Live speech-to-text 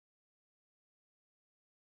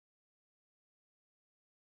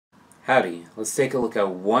Howdy, let's take a look at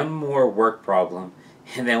one more work problem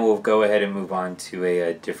and then we'll go ahead and move on to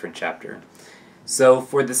a different chapter. So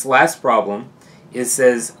for this last problem, it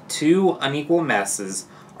says two unequal masses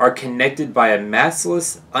are connected by a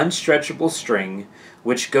massless, unstretchable string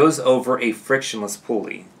which goes over a frictionless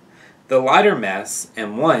pulley. The lighter mass,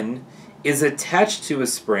 M1, is attached to a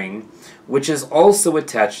spring which is also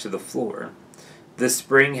attached to the floor. The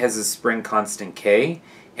spring has a spring constant K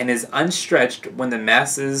and is unstretched when the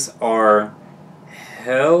masses are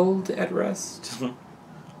held at rest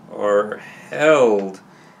or held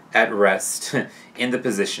at rest in the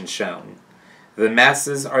position shown. The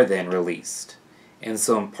masses are then released. And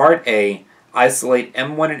so in part A, isolate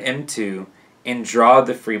M1 and M2 and draw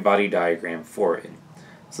the free body diagram for it.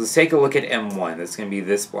 So let's take a look at M1. That's going to be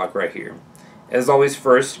this block right here. As always,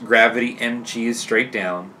 first, gravity mg is straight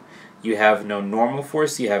down. You have no normal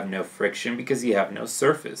force, you have no friction because you have no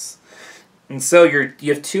surface. And so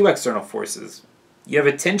you have two external forces. You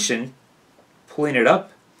have a tension pulling it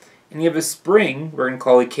up, and you have a spring, we're going to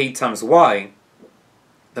call it K times Y,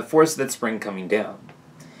 the force of that spring coming down.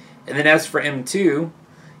 And then as for M2,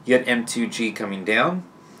 you have M2G coming down.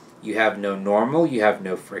 You have no normal, you have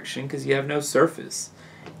no friction because you have no surface.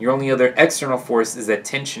 Your only other external force is that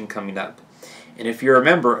tension coming up. And if you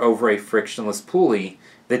remember, over a frictionless pulley,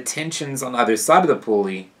 the tensions on either side of the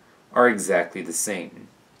pulley are exactly the same.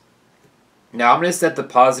 Now I'm going to set the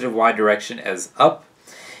positive y direction as up.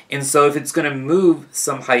 And so if it's going to move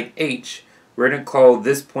some height h, we're going to call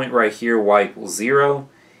this point right here y equals 0.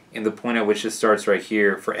 And the point at which it starts right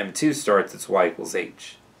here for M2 starts, it's y equals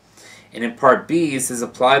h. And in part B, it says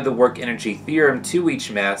apply the work energy theorem to each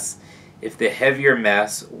mass if the heavier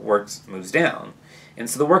mass moves down. And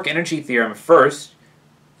so the work energy theorem, first,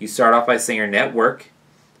 you start off by saying your net work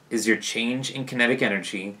is your change in kinetic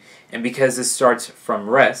energy, and because this starts from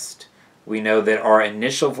rest, we know that our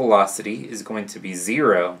initial velocity is going to be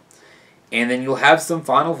 0, and then you'll have some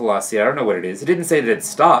final velocity. I don't know what it is. It didn't say that it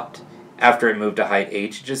stopped after it moved to height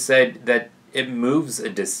h, it just said that it moves a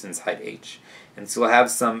distance height h, and so you'll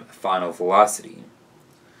have some final velocity.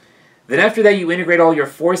 Then after that you integrate all your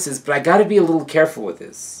forces, but I got to be a little careful with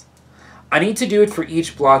this. I need to do it for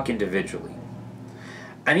each block individually.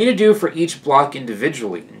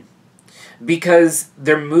 Because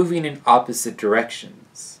they're moving in opposite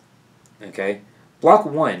directions. Okay? Block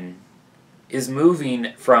 1 is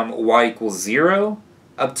moving from y equals 0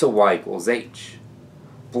 up to y equals h.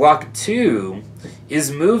 Block 2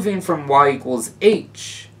 is moving from y equals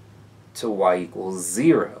h to y equals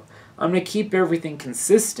 0. I'm going to keep everything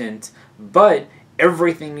consistent, but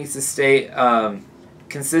everything needs to stay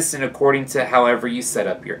consistent according to however you set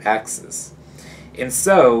up your axis. And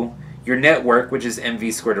so your net work, which is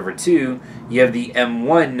mv squared over 2, you have the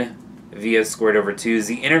m1 vf squared over 2 is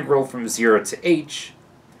the integral from 0 to h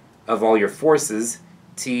of all your forces,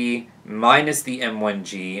 t minus the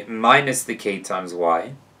m1g minus the k times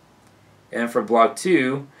y. And for block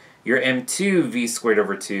 2, your m2 v squared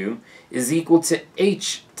over 2 is equal to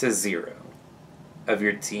h to 0 of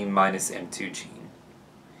your t minus m2g.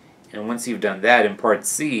 And once you've done that, in part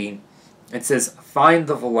C, it says find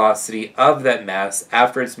the velocity of that mass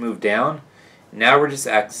after it's moved down. Now we're just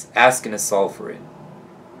asking to solve for it.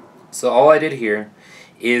 So all I did here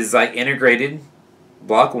is I integrated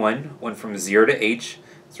block 1, went from 0 to h,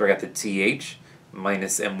 so I got the th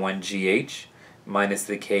minus m1gh minus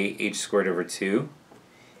the kh squared over 2.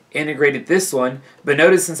 Integrated this one, but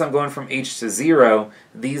notice since I'm going from h to 0,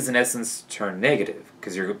 these in essence turn negative,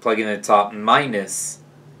 because you're plugging in the top minus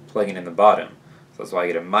plugging in the bottom. So that's why I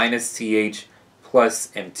get a minus th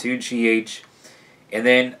plus m2gh. And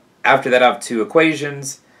then after that I have two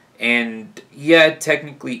equations, and yeah,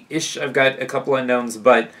 technically-ish I've got a couple unknowns,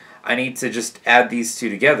 but I need to just add these two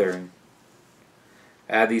together.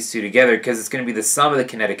 Because it's going to be the sum of the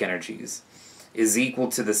kinetic energies is equal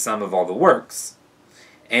to the sum of all the works.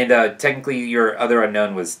 And technically your other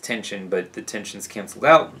unknown was tension, but the tension's canceled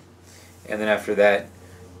out. And then after that,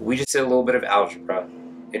 we just did a little bit of algebra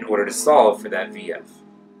in order to solve for that VF.